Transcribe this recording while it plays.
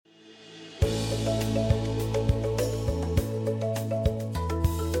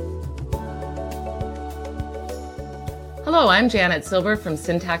Hello, I'm Janet Silver from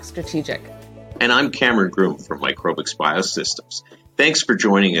Syntax Strategic. And I'm Cameron Groom from Microbics Biosystems. Thanks for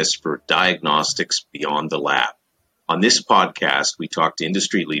joining us for Diagnostics Beyond the Lab. On this podcast, we talk to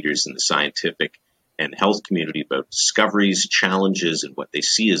industry leaders in the scientific and health community about discoveries, challenges, and what they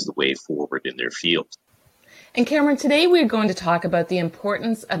see as the way forward in their field. And Cameron, today we're going to talk about the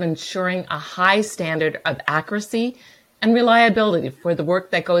importance of ensuring a high standard of accuracy and reliability for the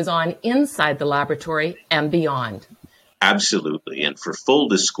work that goes on inside the laboratory and beyond. Absolutely. And for full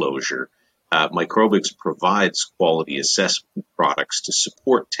disclosure, Microbics provides quality assessment products to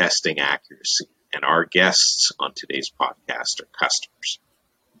support testing accuracy. And our guests on today's podcast are customers.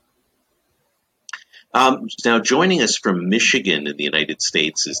 Now, joining us from Michigan in the United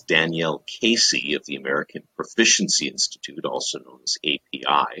States is Danielle Casey of the American Proficiency Institute, also known as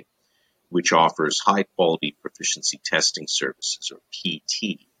API, which offers high-quality proficiency testing services, or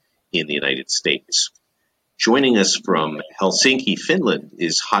PT, in the United States. Joining us from Helsinki, Finland,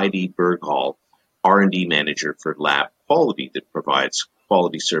 is Heidi Berghall, R&D Manager for Lab Quality, that provides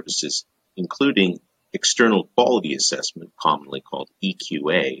quality services, including external quality assessment, commonly called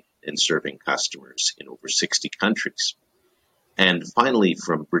EQA, and serving customers in over 60 countries. And finally,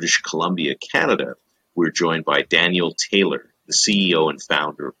 from British Columbia, Canada, we're joined by Daniel Taylor, the CEO and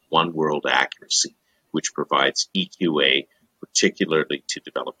founder of One World Accuracy, which provides EQA particularly to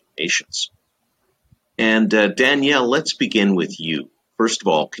developing nations. And Danielle, let's begin with you. First of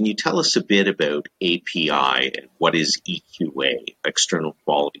all, can you tell us a bit about API and what is EQA, External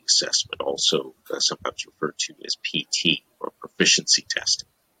Quality Assessment, also sometimes referred to as PT, or proficiency testing?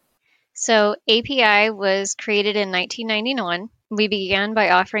 So API was created in 1991. We began by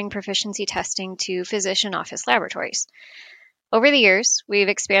offering proficiency testing to physician office laboratories. Over the years, we've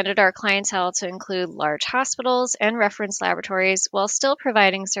expanded our clientele to include large hospitals and reference laboratories while still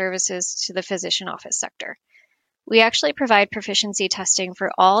providing services to the physician office sector. We actually provide proficiency testing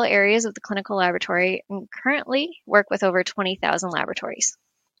for all areas of the clinical laboratory and currently work with over 20,000 laboratories.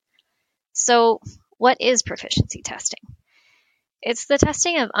 So, what is proficiency testing? It's the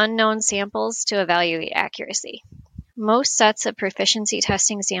testing of unknown samples to evaluate accuracy. Most sets of proficiency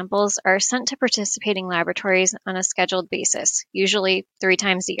testing samples are sent to participating laboratories on a scheduled basis, usually 3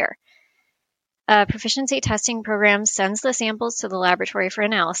 times a year. A proficiency testing program sends the samples to the laboratory for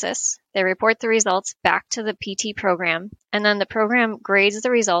analysis. They report the results back to the PT program, and then the program grades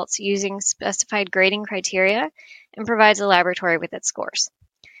the results using specified grading criteria and provides the laboratory with its scores.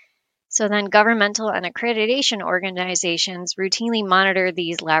 So then governmental and accreditation organizations routinely monitor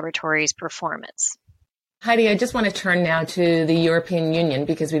these laboratories' performance. Heidi, I just want to turn now to the European Union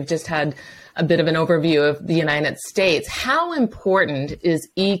because we've just had a bit of an overview of the United States. How important is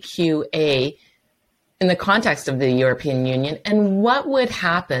EQA in the context of the European Union, and what would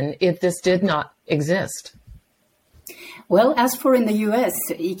happen if this did not exist? Well, as for in the US,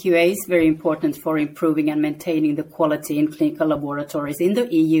 EQA is very important for improving and maintaining the quality in clinical laboratories in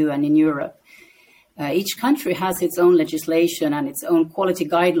the EU and in Europe. Each country has its own legislation and its own quality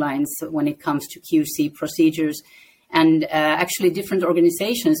guidelines when it comes to QC procedures. And actually, different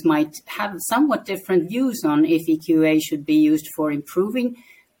organizations might have somewhat different views on if EQA should be used for improving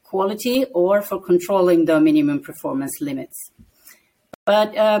quality or for controlling the minimum performance limits.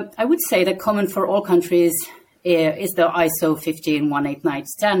 But I would say that common for all countries is the ISO 15189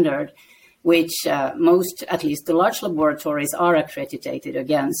 standard, which most, at least the large laboratories, are accredited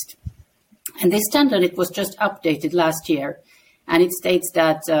against. And this standard, it was just updated last year, and it states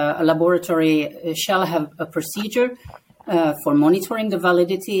that a laboratory shall have a procedure for monitoring the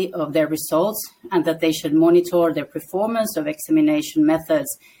validity of their results, and that they should monitor their performance of examination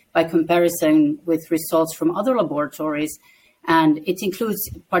methods by comparison with results from other laboratories, and it includes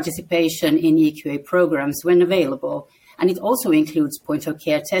participation in EQA programs when available, and it also includes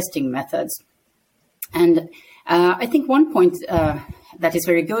point-of-care testing methods. And I think one point that is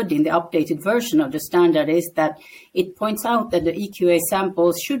very good in the updated version of the standard is that it points out that the EQA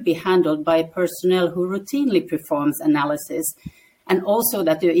samples should be handled by personnel who routinely performs analysis, and also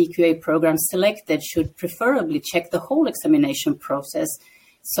that the EQA program selected should preferably check the whole examination process.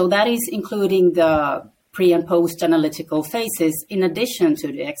 So that is including the pre- and post-analytical phases in addition to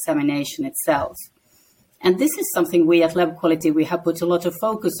the examination itself. And this is something we at Lab Quality, we have put a lot of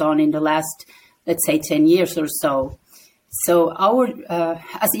focus on in the last, let's say, 10 years or so. So our,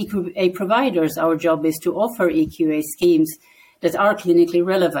 as EQA providers, our job is to offer EQA schemes that are clinically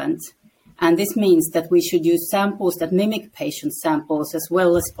relevant. And this means that we should use samples that mimic patient samples as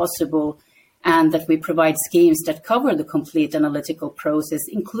well as possible, and that we provide schemes that cover the complete analytical process,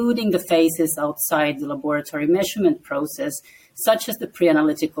 including the phases outside the laboratory measurement process, such as the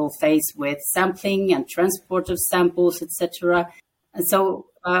pre-analytical phase with sampling and transport of samples, etc. And so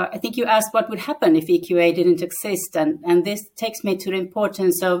I think you asked what would happen if EQA didn't exist, and this takes me to the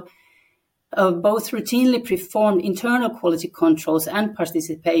importance of both routinely performed internal quality controls and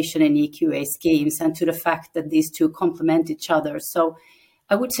participation in EQA schemes, and to the fact that these two complement each other. So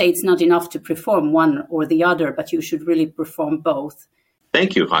I would say it's not enough to perform one or the other, but you should really perform both.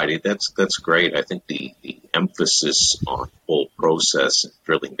 Thank you, Heidi. That's great. I think the emphasis on the whole process and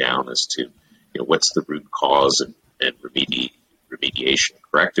drilling down as to what's the root cause and remediation,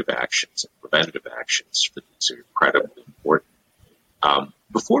 corrective actions, and preventative actions for these are incredibly important.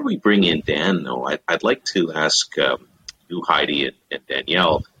 Before we bring in Dan, though, I'd like to ask you, Heidi, and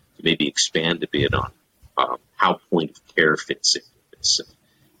Danielle to maybe expand a bit on how point of care fits into this.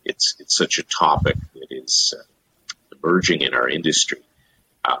 It's such a topic that is emerging in our industry,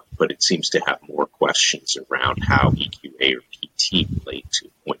 but it seems to have more questions around how EQA or PT relate to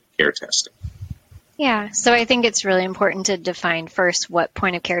point of care testing. Yeah, so I think it's really important to define first what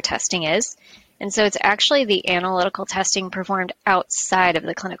point of care testing is. And so it's actually the analytical testing performed outside of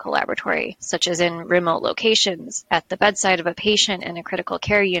the clinical laboratory, such as in remote locations, at the bedside of a patient in a critical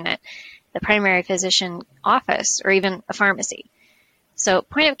care unit, the primary physician office, or even a pharmacy. So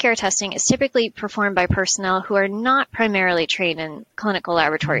point of care testing is typically performed by personnel who are not primarily trained in clinical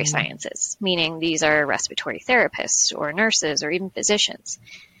laboratory sciences, meaning these are respiratory therapists or nurses or even physicians.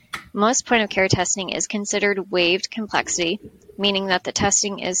 Most point of care testing is considered waived complexity, meaning that the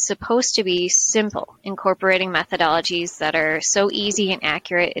testing is supposed to be simple, incorporating methodologies that are so easy and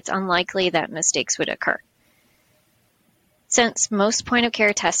accurate it's unlikely that mistakes would occur. Since most point of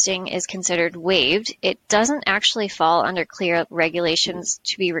care testing is considered waived, it doesn't actually fall under clear regulations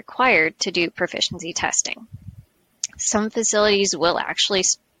to be required to do proficiency testing. Some facilities will actually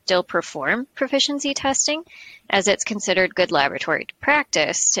still perform proficiency testing, as it's considered good laboratory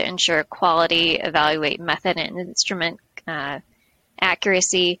practice to ensure quality, evaluate method and instrument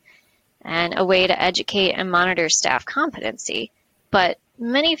accuracy, and a way to educate and monitor staff competency. But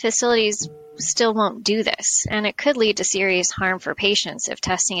many facilities still won't do this, and it could lead to serious harm for patients if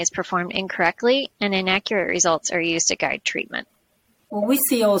testing is performed incorrectly and inaccurate results are used to guide treatment. Well, we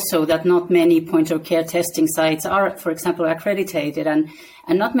see also that not many point-of-care testing sites are, for example, accredited, and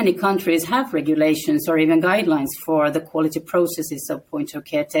not many countries have regulations or even guidelines for the quality processes of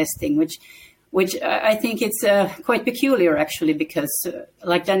point-of-care testing, which I think it's quite peculiar, actually, because,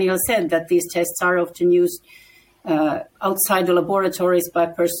 like Danielle said, that these tests are often used outside the laboratories by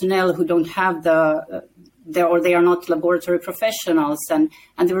personnel who don't have or they are not laboratory professionals, and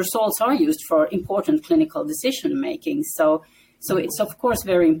the results are used for important clinical decision making. So it's of course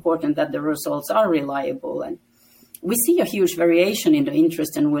very important that the results are reliable, and we see a huge variation in the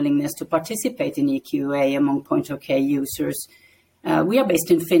interest and willingness to participate in EQA among point of care users. We are based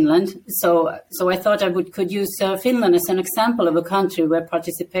in Finland, so I thought could use Finland as an example of a country where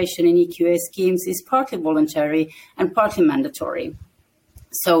participation in EQA schemes is partly voluntary and partly mandatory.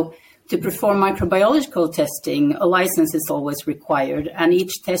 So to perform microbiological testing, a license is always required, and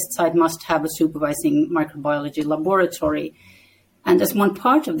each test site must have a supervising microbiology laboratory. And as one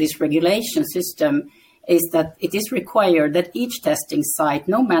part of this regulation system is that it is required that each testing site,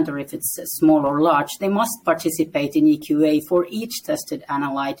 no matter if it's small or large, they must participate in EQA for each tested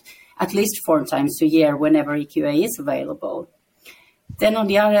analyte at least 4 times a year whenever EQA is available. Then on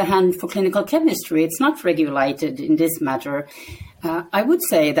the other hand, for clinical chemistry, it's not regulated in this matter. I would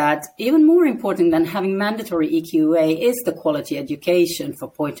say that even more important than having mandatory EQA is the quality education for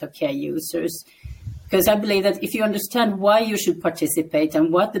point-of-care users. Because I believe that if you understand why you should participate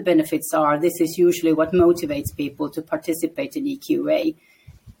and what the benefits are, this is usually what motivates people to participate in EQA.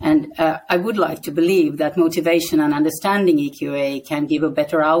 And I would like to believe that motivation and understanding EQA can give a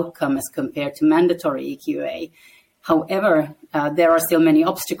better outcome as compared to mandatory EQA. However, there are still many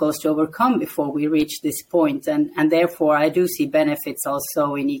obstacles to overcome before we reach this point, and therefore I do see benefits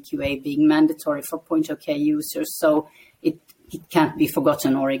also in EQA being mandatory for point-of-care users, so it can't be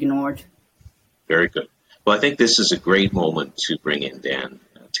forgotten or ignored. Very good. Well, I think this is a great moment to bring in Dan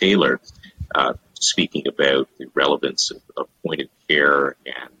Taylor, speaking about the relevance of point of care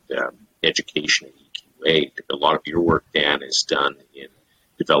and education in EQA. A lot of your work, Dan, is done in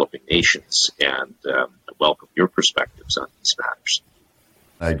developing nations, and I welcome your perspectives on these matters.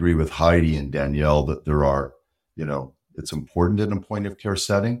 I agree with Heidi and Danielle that there are, it's important in a point of care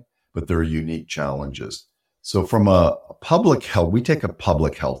setting, but there are unique challenges. So from a public health, we take a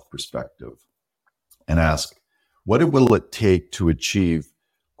public health perspective and ask, what will it take to achieve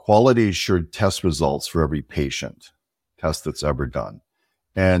quality assured test results for every patient test that's ever done.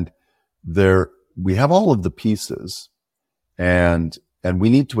 And we have all of the pieces, and we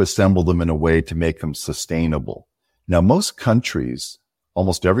need to assemble them in a way to make them sustainable. Now, most countries,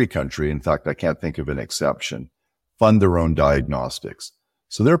 almost every country, in fact, I can't think of an exception, fund their own diagnostics.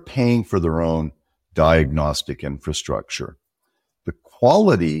 So they're paying for their own diagnostic infrastructure. The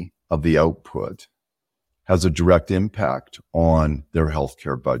quality of the output has a direct impact on their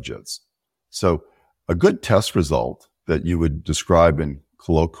healthcare budgets. So a good test result that you would describe in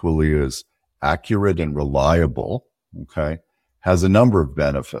colloquially as accurate and reliable, okay, has a number of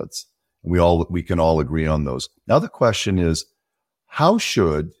benefits. We can all agree on those. Now the question is, how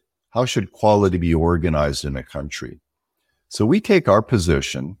should quality be organized in a country? So we take our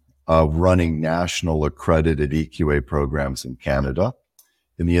position of running national accredited EQA programs in Canada,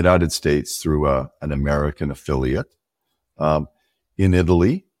 in the United States through an American affiliate, in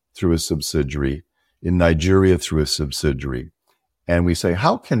Italy through a subsidiary, in Nigeria through a subsidiary. And we say,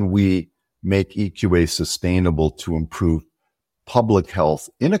 how can we make EQA sustainable to improve public health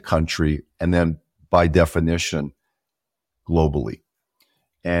in a country and then by definition globally?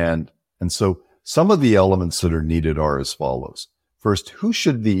 And so some of the elements that are needed are as follows. First, who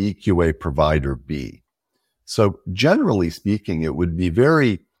should the EQA provider be? So generally speaking, it would be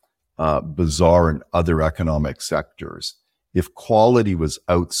very bizarre in other economic sectors if quality was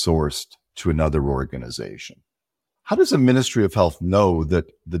outsourced to another organization. How does the Ministry of Health know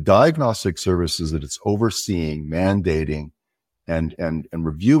that the diagnostic services that it's overseeing, mandating, and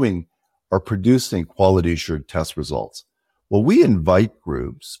reviewing are producing quality assured test results? Well, we invite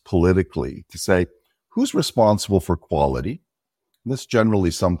groups politically to say, who's responsible for quality? And that's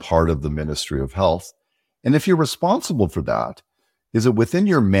generally some part of the Ministry of Health. And if you're responsible for that, is it within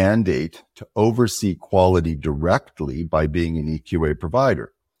your mandate to oversee quality directly by being an EQA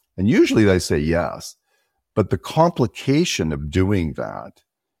provider? And usually they say yes, but the complication of doing that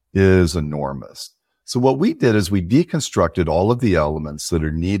is enormous. So what we did is we deconstructed all of the elements that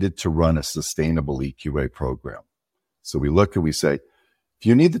are needed to run a sustainable EQA program. So we look and we say, if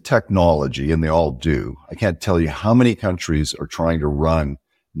you need the technology, and they all do, I can't tell you how many countries are trying to run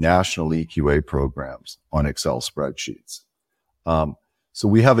national EQA programs on Excel spreadsheets. So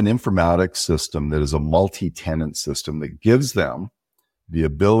we have an informatics system that is a multi-tenant system that gives them the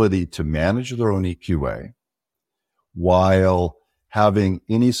ability to manage their own EQA while having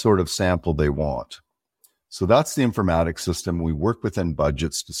any sort of sample they want. So that's the informatics system. We work within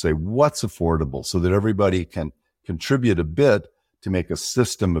budgets to say what's affordable so that everybody can contribute a bit to make a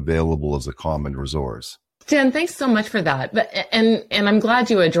system available as a common resource. Dan, thanks so much for that. And I'm glad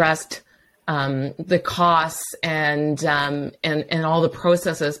you addressed the costs and all the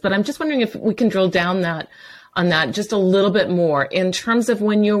processes. But I'm just wondering if we can drill down on that just a little bit more in terms of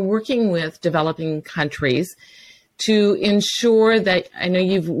when you're working with developing countries to ensure that, I know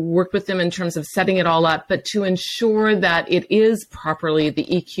you've worked with them in terms of setting it all up, but to ensure that it is properly, the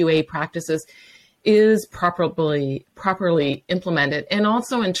EQA practices is properly implemented, and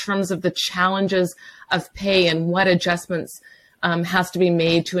also in terms of the challenges of pay and what adjustments has to be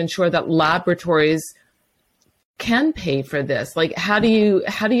made to ensure that laboratories can pay for this. Like, how do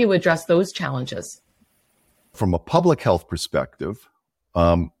you address those challenges? From a public health perspective,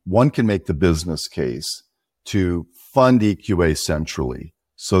 one can make the business case to fund EQA centrally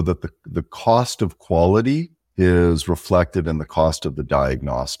so that the cost of quality is reflected in the cost of the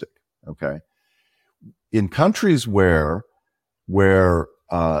diagnostic. Okay. In countries where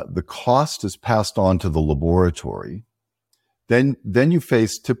the cost is passed on to the laboratory, then you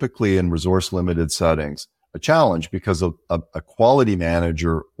face, typically in resource limited settings, a challenge because a quality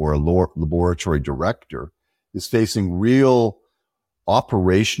manager or a laboratory director is facing real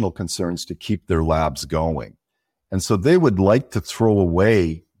operational concerns to keep their labs going. And so they would like to throw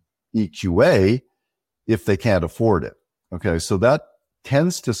away EQA if they can't afford it. Okay. So that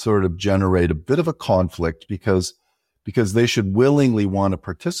tends to sort of generate a bit of a conflict because they should willingly want to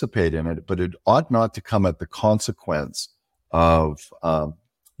participate in it, but it ought not to come at the consequence of them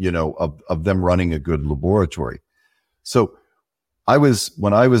running a good laboratory. So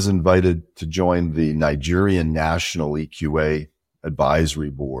when I was invited to join the Nigerian National EQA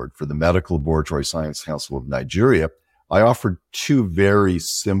Advisory Board for the Medical Laboratory Science Council of Nigeria, I offered two very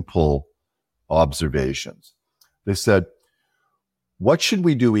simple observations. They said, what should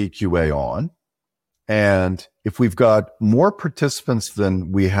we do EQA on? And if we've got more participants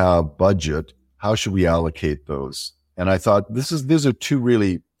than we have budget, how should we allocate those? And I thought these are two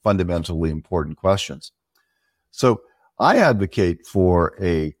really fundamentally important questions. So I advocate for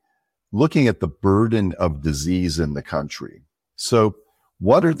looking at the burden of disease in the country. So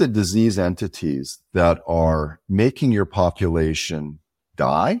what are the disease entities that are making your population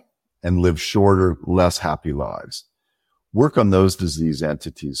die and live shorter, less happy lives? Work on those disease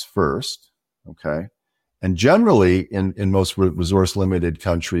entities first, okay? And generally, in most resource-limited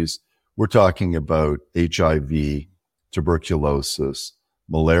countries, we're talking about HIV, tuberculosis,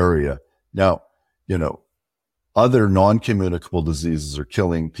 malaria. Now, other non-communicable diseases are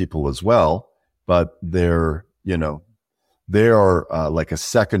killing people as well, but they are like a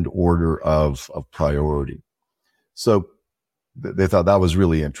second order of priority. So they thought that was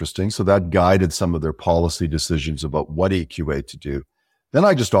really interesting. So that guided some of their policy decisions about what EQA to do. Then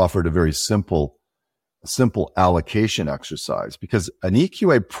I just offered a very simple allocation exercise, because an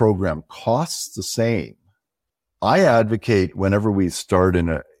EQA program costs the same. I advocate whenever we start in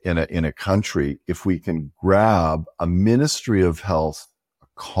a country, if we can grab a Ministry of Health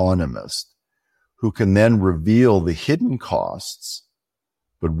economist who can then reveal the hidden costs,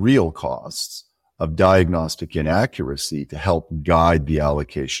 but real costs of diagnostic inaccuracy to help guide the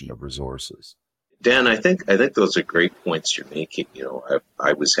allocation of resources. Dan, I think those are great points you're making.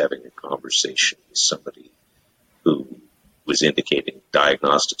 I was having a conversation with somebody who was indicating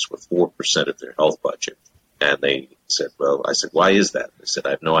diagnostics were 4% of their health budget. And they said, well, I said, why is that? They said, I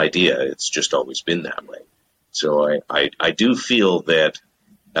have no idea. It's just always been that way. So I do feel that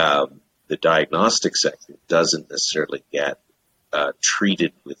the diagnostic sector doesn't necessarily get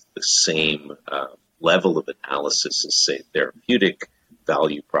treated with the same level of analysis as, say, therapeutic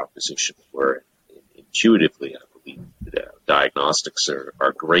value propositions, where intuitively, I believe diagnostics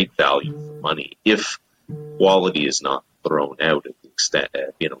are great value for money if quality is not thrown out at the extent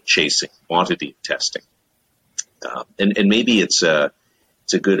of, chasing quantity of testing. And maybe it's a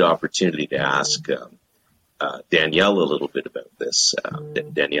good opportunity to ask Danielle a little bit about this.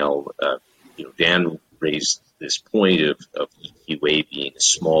 Danielle, Dan raised this point of EQA being a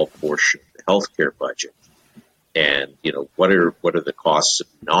small portion of the healthcare budget, and what are the costs of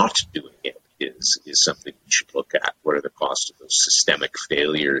not doing it is something we should look at. What are the costs of those systemic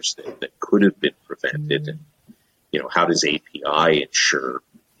failures that could have been prevented, and how does API ensure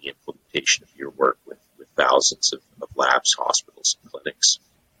the implementation of your work with thousands of labs, hospitals, and clinics?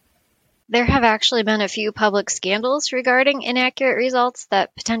 There have actually been a few public scandals regarding inaccurate results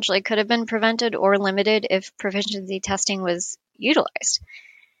that potentially could have been prevented or limited if proficiency testing was utilized.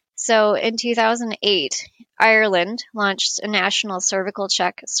 So in 2008, Ireland launched a national cervical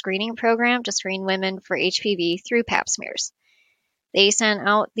check screening program to screen women for HPV through pap smears. They sent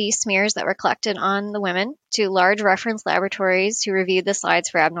out these smears that were collected on the women to large reference laboratories who reviewed the slides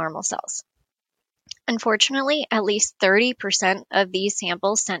for abnormal cells. Unfortunately, at least 30% of these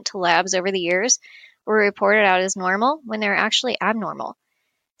samples sent to labs over the years were reported out as normal when they're actually abnormal.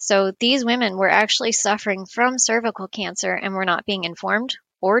 So these women were actually suffering from cervical cancer and were not being informed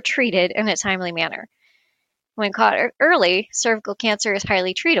or treated in a timely manner. When caught early, cervical cancer is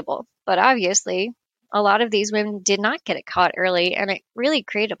highly treatable, but obviously, a lot of these women did not get it caught early, and it really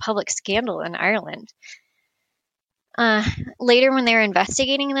created a public scandal in Ireland. Later, when they were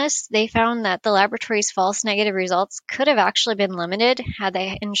investigating this, they found that the laboratory's false negative results could have actually been limited had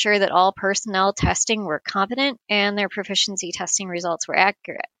they ensured that all personnel testing were competent and their proficiency testing results were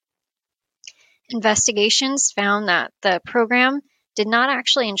accurate. Investigations found that the program did not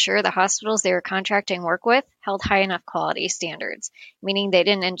actually ensure the hospitals they were contracting work with held high enough quality standards, meaning they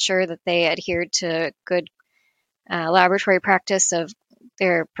didn't ensure that they adhered to good laboratory practice of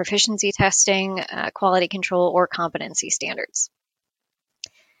their proficiency testing, quality control, or competency standards.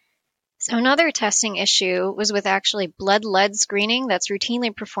 So another testing issue was with actually blood lead screening that's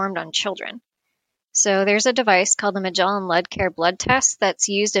routinely performed on children. So there's a device called the Magellan Lead Care Blood Test that's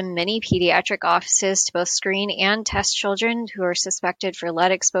used in many pediatric offices to both screen and test children who are suspected for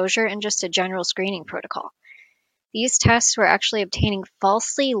lead exposure in just a general screening protocol. These tests were actually obtaining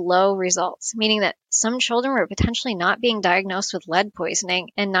falsely low results, meaning that some children were potentially not being diagnosed with lead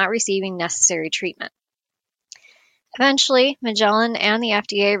poisoning and not receiving necessary treatment. Eventually, Magellan and the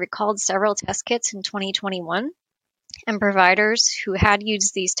FDA recalled several test kits in 2021, and providers who had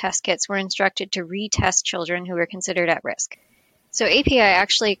used these test kits were instructed to retest children who were considered at risk. So API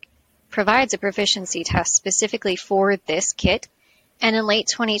actually provides a proficiency test specifically for this kit. And in late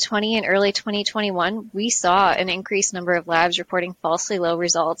 2020 and early 2021, we saw an increased number of labs reporting falsely low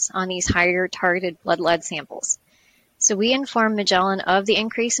results on these higher targeted blood lead samples. So we informed Magellan of the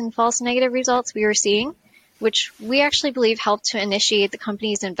increase in false negative results we were seeing, which we actually believe helped to initiate the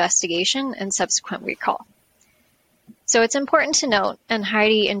company's investigation and subsequent recall. So it's important to note, and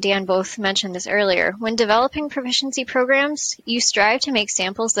Heidi and Dan both mentioned this earlier, when developing proficiency programs, you strive to make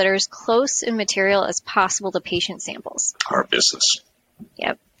samples that are as close in material as possible to patient samples. Our business.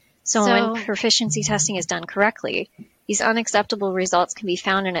 Yep. So when proficiency testing is done correctly, these unacceptable results can be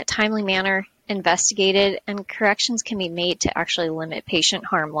found in a timely manner, investigated, and corrections can be made to actually limit patient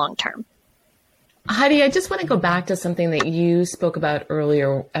harm long term. Heidi, I just want to go back to something that you spoke about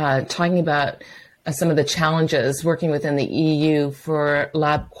earlier, talking about some of the challenges working within the EU for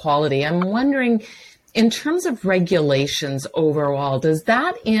lab quality. I'm wondering, in terms of regulations overall, does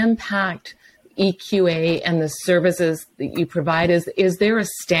that impact EQA and the services that you provide? Is there a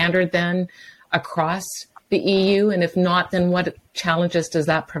standard then across the EU? And if not, then what challenges does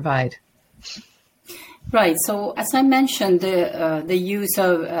that provide? Right. So as I mentioned, the use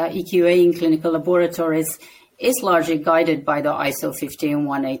of EQA in clinical laboratories is largely guided by the ISO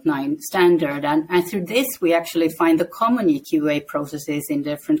 15189 standard. And through this, we actually find the common EQA processes in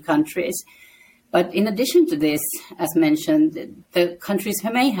different countries. But in addition to this, as mentioned, the countries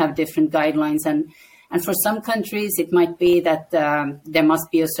may have different guidelines. And for some countries, it might be that there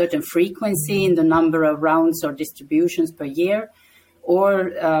must be a certain frequency in the number of rounds or distributions per year,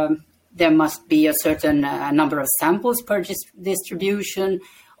 or there must be a certain number of samples per distribution,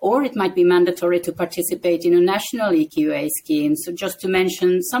 or it might be mandatory to participate in a national EQA scheme. So just to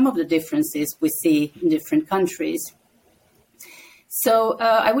mention some of the differences we see in different countries. So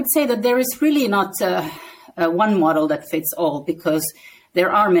I would say that there is really not one model that fits all, because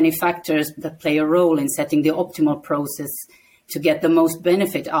there are many factors that play a role in setting the optimal process to get the most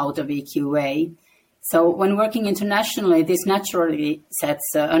benefit out of EQA. So when working internationally, this naturally sets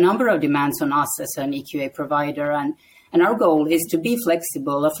a number of demands on us as an EQA provider. And our goal is to be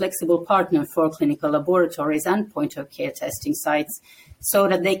flexible, a flexible partner for clinical laboratories and point-of-care testing sites, so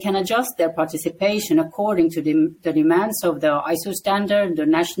that they can adjust their participation according to the demands of the ISO standard, the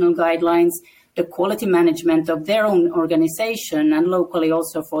national guidelines, the quality management of their own organization, and locally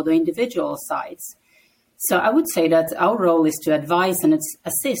also for the individual sites. So I would say that our role is to advise and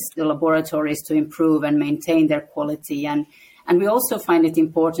assist the laboratories to improve and maintain their quality. And we also find it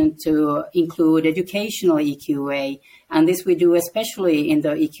important to include educational EQA. And this we do especially in the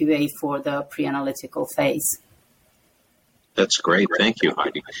EQA for the pre-analytical phase. That's great. Thank you,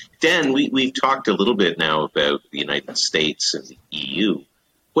 Heidi. Dan, we've talked a little bit now about the United States and the EU.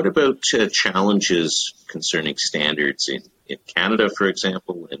 What about challenges concerning standards in Canada, for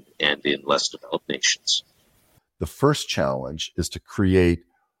example, and in less developed nations? The first challenge is to create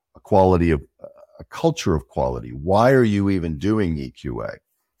a culture of quality. Why are you even doing EQA?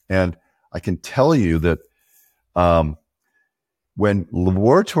 And I can tell you that when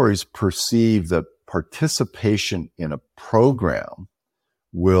laboratories perceive that participation in a program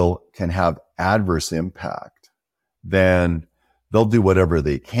can have adverse impact, then they'll do whatever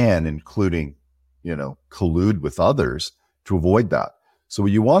they can, including, collude with others to avoid that. So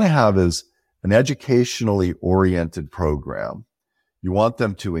what you want to have is an educationally oriented program. You want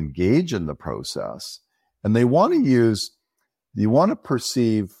them to engage in the process, and you want to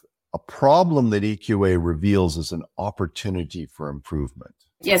perceive a problem that EQA reveals as an opportunity for improvement.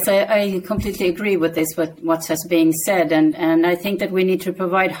 Yes, I completely agree with this, what has been said. And I think that we need to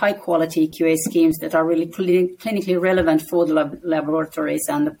provide high quality EQA schemes that are really clinically relevant for the laboratories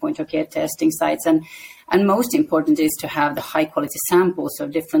and the point of care testing sites. And most important is to have the high quality samples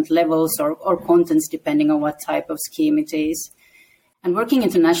of different levels or contents, depending on what type of scheme it is. And working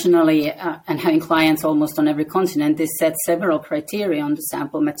internationally and having clients almost on every continent, this sets several criteria on the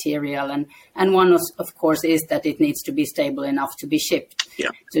sample material. And one, of course, is that it needs to be stable enough to be shipped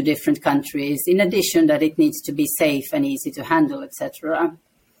to different countries. In addition, that it needs to be safe and easy to handle, etc.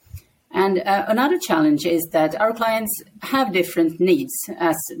 And another challenge is that our clients have different needs,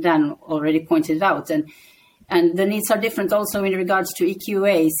 as Dan already pointed out. And the needs are different also in regards to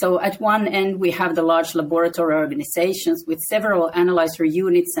EQA. So at one end, we have the large laboratory organizations with several analyzer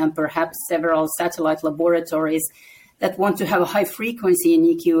units and perhaps several satellite laboratories that want to have a high frequency in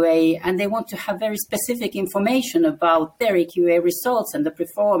EQA, and they want to have very specific information about their EQA results and the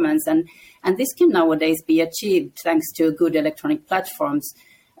performance. And this can nowadays be achieved thanks to good electronic platforms.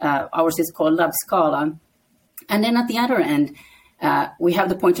 Ours is called LabScala. And then at the other end, we have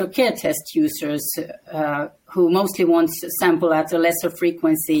the point-of-care test users who mostly want to sample at a lesser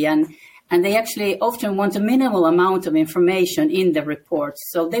frequency, and they actually often want a minimal amount of information in the report.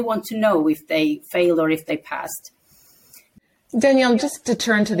 So they want to know if they failed or if they passed. Danielle, just to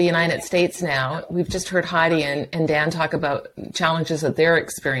turn to the United States now, we've just heard Heidi and Dan talk about challenges that they're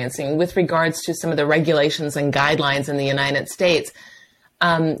experiencing with regards to some of the regulations and guidelines in the United States.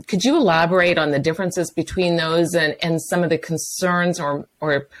 Could you elaborate on the differences between those and some of the concerns or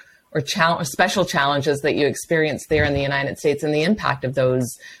special challenges that you experience there in the United States and the impact of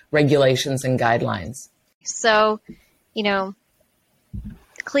those regulations and guidelines? So,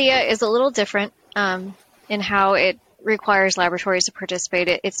 CLIA is a little different in how it requires laboratories to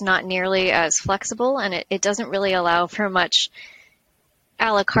participate. It's not nearly as flexible, and it doesn't really allow for much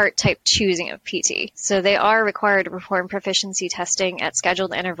a la carte type choosing of PT. So they are required to perform proficiency testing at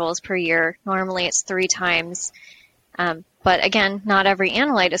scheduled intervals per year. Normally it's 3 times. But again, not every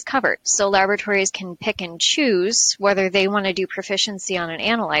analyte is covered. So laboratories can pick and choose whether they want to do proficiency on an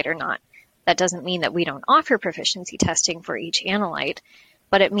analyte or not. That doesn't mean that we don't offer proficiency testing for each analyte,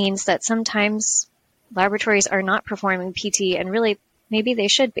 but it means that sometimes laboratories are not performing PT, and really maybe they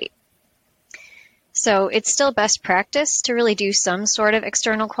should be. So it's still best practice to really do some sort of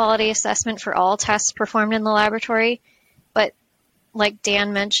external quality assessment for all tests performed in the laboratory. But like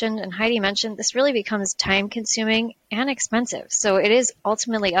Dan mentioned and Heidi mentioned, this really becomes time-consuming and expensive. So it is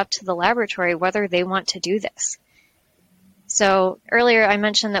ultimately up to the laboratory whether they want to do this. So earlier I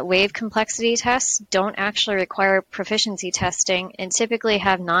mentioned that wave complexity tests don't actually require proficiency testing and typically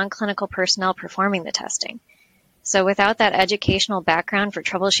have non-clinical personnel performing the testing. So without that educational background for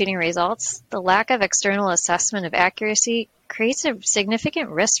troubleshooting results, the lack of external assessment of accuracy creates a significant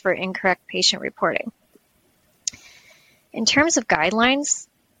risk for incorrect patient reporting. In terms of guidelines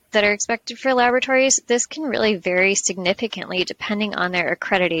that are expected for laboratories, this can really vary significantly depending on their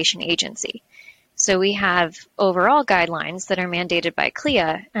accreditation agency. So we have overall guidelines that are mandated by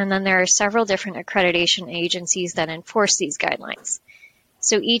CLIA, and then there are several different accreditation agencies that enforce these guidelines.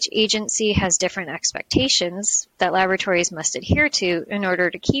 So each agency has different expectations that laboratories must adhere to in order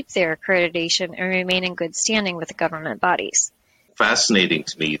to keep their accreditation and remain in good standing with the government bodies. Fascinating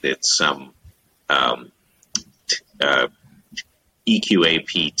to me that some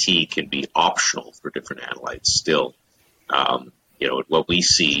EQA-PT can be optional for different analytes still. What we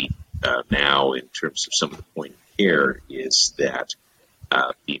see now in terms of some of the point of care is that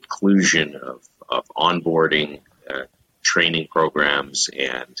the inclusion of onboarding training programs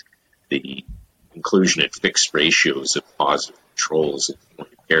and the inclusion at fixed ratios of positive controls in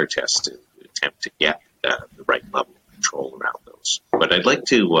point of care tests to attempt to get the right level of control around those. But I'd like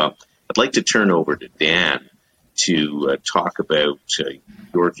to turn over to Dan to talk about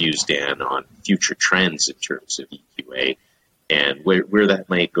your views, Dan, on future trends in terms of EQA and where that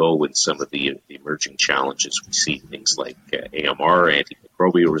might go in some of the emerging challenges we see, things like AMR,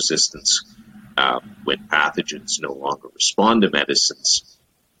 antimicrobial resistance, when pathogens no longer respond to medicines,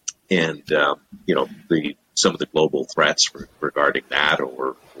 and some of the global threats regarding that,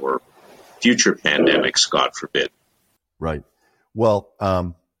 or future pandemics, God forbid. Right. Well,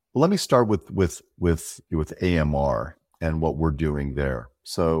 let me start with AMR and what we're doing there.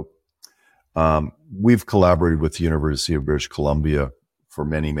 So we've collaborated with the University of British Columbia for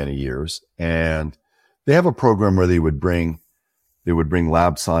many, many years, and they have a program where they would bring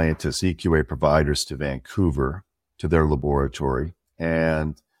lab scientists, EQA providers to Vancouver, to their laboratory,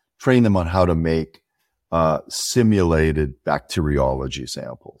 and train them on how to make simulated bacteriology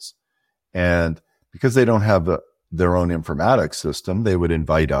samples. And because they don't have their own informatics system, they would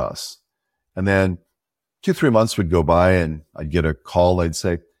invite us. And then 2-3 months would go by and I'd get a call. They'd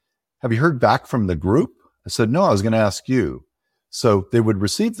say, "Have you heard back from the group?" I said, "No, I was going to ask you." So they would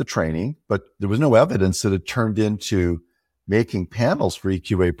receive the training, but there was no evidence that it turned into making panels for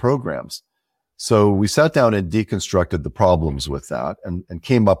EQA programs. So we sat down and deconstructed the problems with that and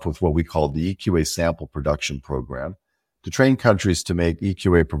came up with what we called the EQA sample production program to train countries to make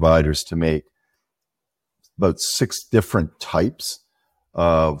EQA providers to make about 6 different types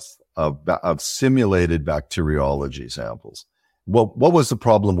of simulated bacteriology samples. Well, what was the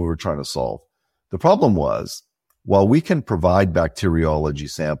problem we were trying to solve? The problem was, while we can provide bacteriology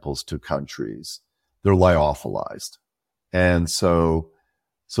samples to countries, they're lyophilized. And so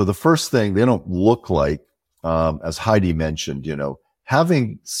the first thing, they don't look like, as Heidi mentioned,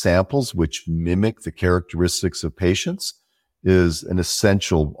 having samples which mimic the characteristics of patients is an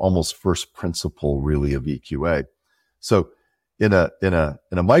essential, almost first principle really of EQA. So in a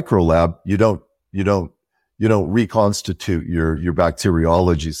micro lab, you don't reconstitute your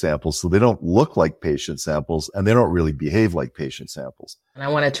bacteriology samples, so they don't look like patient samples and they don't really behave like patient samples. And I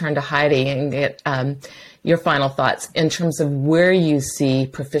want to turn to Heidi and get your final thoughts in terms of where you see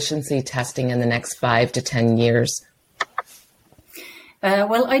proficiency testing in the next 5 to 10 years.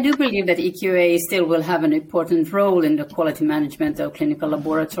 Well, I do believe that EQA still will have an important role in the quality management of clinical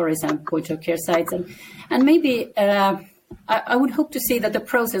laboratories and point-of-care sites. And maybe I would hope to see that the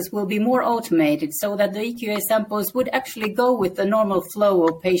process will be more automated so that the EQA samples would actually go with the normal flow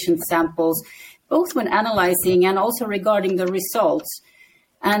of patient samples, both when analyzing and also regarding the results.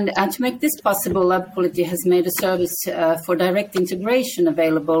 And to make this possible, Lab Quality has made a service for direct integration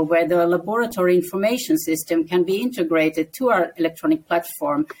available where the laboratory information system can be integrated to our electronic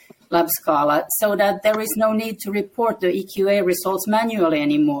platform, LabScala, so that there is no need to report the EQA results manually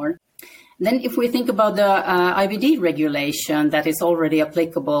anymore. Then if we think about the IVD regulation that is already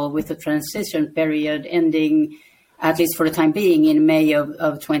applicable with the transition period ending, at least for the time being, in May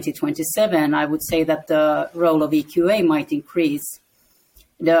of 2027, I would say that the role of EQA might increase.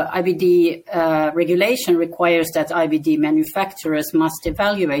 The IVD regulation requires that IVD manufacturers must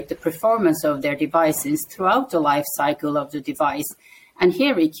evaluate the performance of their devices throughout the life cycle of the device. And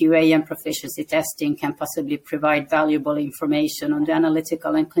here EQA and proficiency testing can possibly provide valuable information on the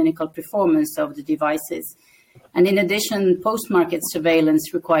analytical and clinical performance of the devices. And in addition, post-market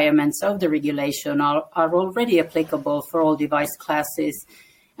surveillance requirements of the regulation are already applicable for all device classes,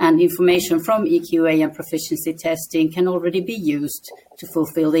 and information from EQA and proficiency testing can already be used to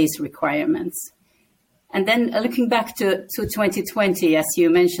fulfill these requirements. And then looking back to 2020, as you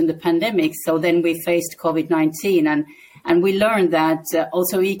mentioned, the pandemic, so then we faced COVID-19 and we learned that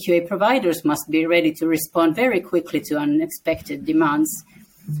also EQA providers must be ready to respond very quickly to unexpected demands.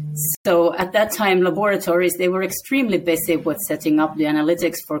 So at that time, laboratories, they were extremely busy with setting up the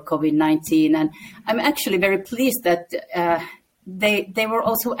analytics for COVID-19. And I'm actually very pleased that they were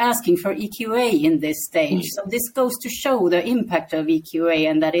also asking for EQA in this stage. So this goes to show the impact of EQA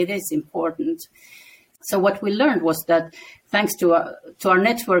and that it is important. So what we learned was that thanks to our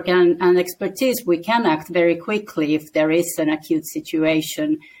network and expertise, we can act very quickly if there is an acute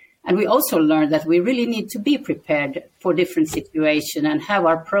situation. And we also learned that we really need to be prepared for different situations and have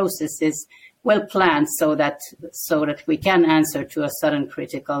our processes well planned so that we can answer to a sudden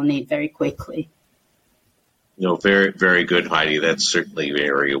critical need very quickly. Very, very good, Heidi. That's certainly the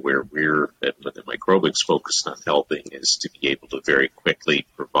area where we're at the Microbics focused on helping, is to be able to very quickly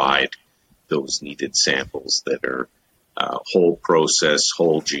provide those needed samples that are whole process,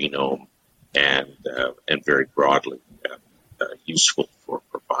 whole genome, and very broadly useful for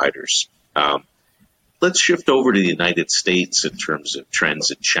providers. Let's shift over to the United States in terms of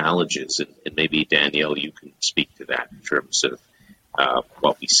trends and challenges, and maybe Danielle, you can speak to that in terms of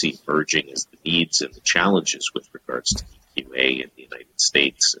what we see emerging as the needs and the challenges with regards to EQA in the United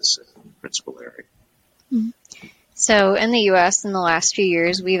States as a principal area. Mm-hmm. So in the U.S. in the last few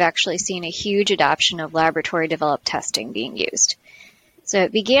years, we've actually seen a huge adoption of laboratory-developed testing being used. So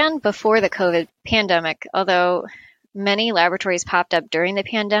it began before the COVID pandemic, although many laboratories popped up during the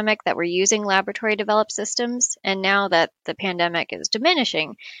pandemic that were using laboratory-developed systems, and now that the pandemic is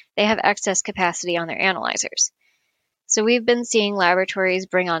diminishing, they have excess capacity on their analyzers. So we've been seeing laboratories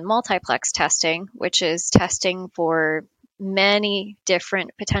bring on multiplex testing, which is testing for many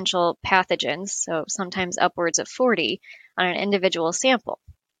different potential pathogens, so sometimes upwards of 40 on an individual sample.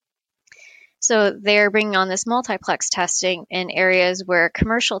 So they're bringing on this multiplex testing in areas where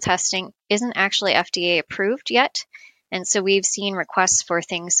commercial testing isn't actually FDA approved yet. And so we've seen requests for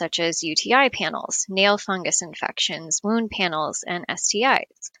things such as UTI panels, nail fungus infections, wound panels, and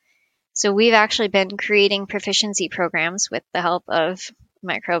STIs. So we've actually been creating proficiency programs with the help of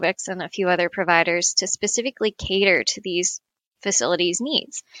Microbics and a few other providers to specifically cater to these facilities'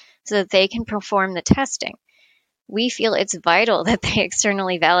 needs so that they can perform the testing. We feel it's vital that they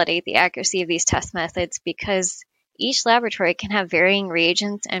externally validate the accuracy of these test methods because each laboratory can have varying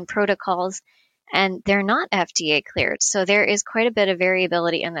reagents and protocols, and they're not FDA cleared. So there is quite a bit of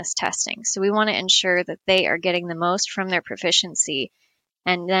variability in this testing. So we want to ensure that they are getting the most from their proficiency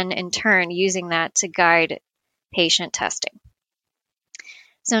and then in turn using that to guide patient testing.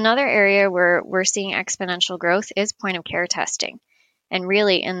 So another area where we're seeing exponential growth is point of care testing, and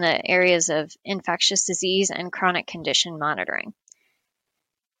really in the areas of infectious disease and chronic condition monitoring.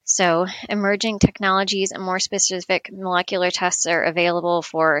 So emerging technologies and more specific molecular tests are available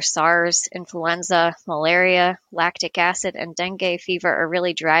for SARS, influenza, malaria, lactic acid, and dengue fever are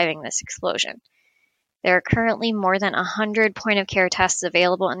really driving this explosion. There are currently more than 100 point of care tests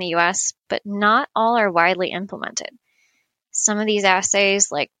available in the US, but not all are widely implemented. Some of these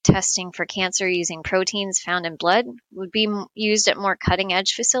assays, like testing for cancer using proteins found in blood, would be used at more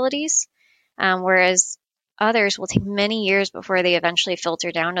cutting-edge facilities, whereas others will take many years before they eventually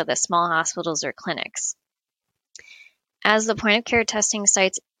filter down to the small hospitals or clinics. As the point-of-care testing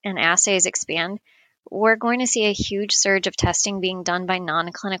sites and assays expand, we're going to see a huge surge of testing being done by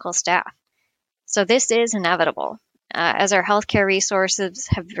non-clinical staff. So this is inevitable, as our healthcare resources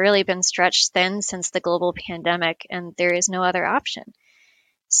have really been stretched thin since the global pandemic, and there is no other option.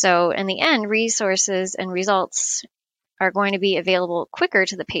 So in the end, resources and results are going to be available quicker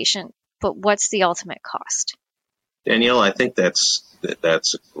to the patient, but what's the ultimate cost? Danielle, I think that's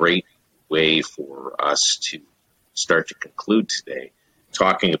a great way for us to start to conclude today,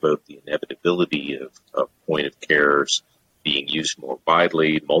 talking about the inevitability of point of cares being used more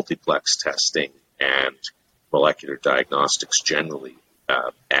widely, multiplex testing, and molecular diagnostics generally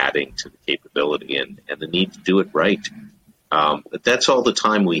adding to the capability and the need to do it right. But that's all the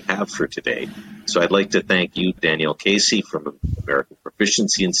time we have for today. So I'd like to thank you, Danielle Casey from American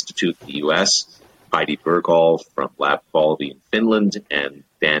Proficiency Institute in the U.S., Heidi Bergall from Lab Quality in Finland, and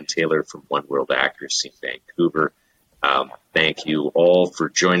Dan Taylor from One World Accuracy in Vancouver. Thank you all for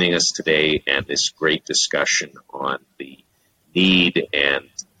joining us today and this great discussion on the need and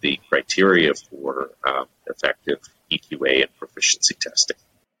the criteria for effective EQA and proficiency testing.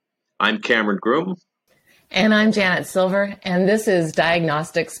 I'm Cameron Groom. And I'm Janet Silver, and this is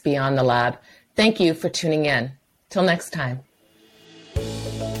Diagnostics Beyond the Lab. Thank you for tuning in. Till next time.